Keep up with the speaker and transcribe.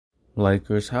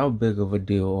Lakers, how big of a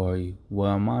deal are you?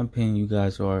 Well, in my opinion, you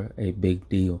guys are a big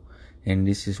deal. And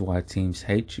this is why teams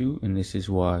hate you, and this is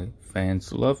why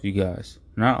fans love you guys.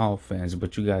 Not all fans,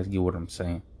 but you guys get what I'm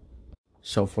saying.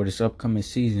 So for this upcoming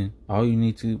season, all you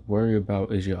need to worry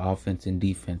about is your offense and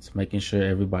defense, making sure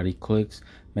everybody clicks,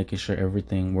 making sure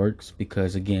everything works,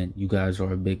 because again, you guys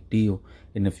are a big deal.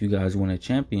 And if you guys win a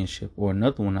championship, or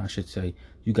another one I should say,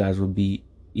 you guys will be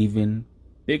even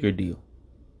bigger deal.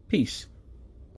 Peace.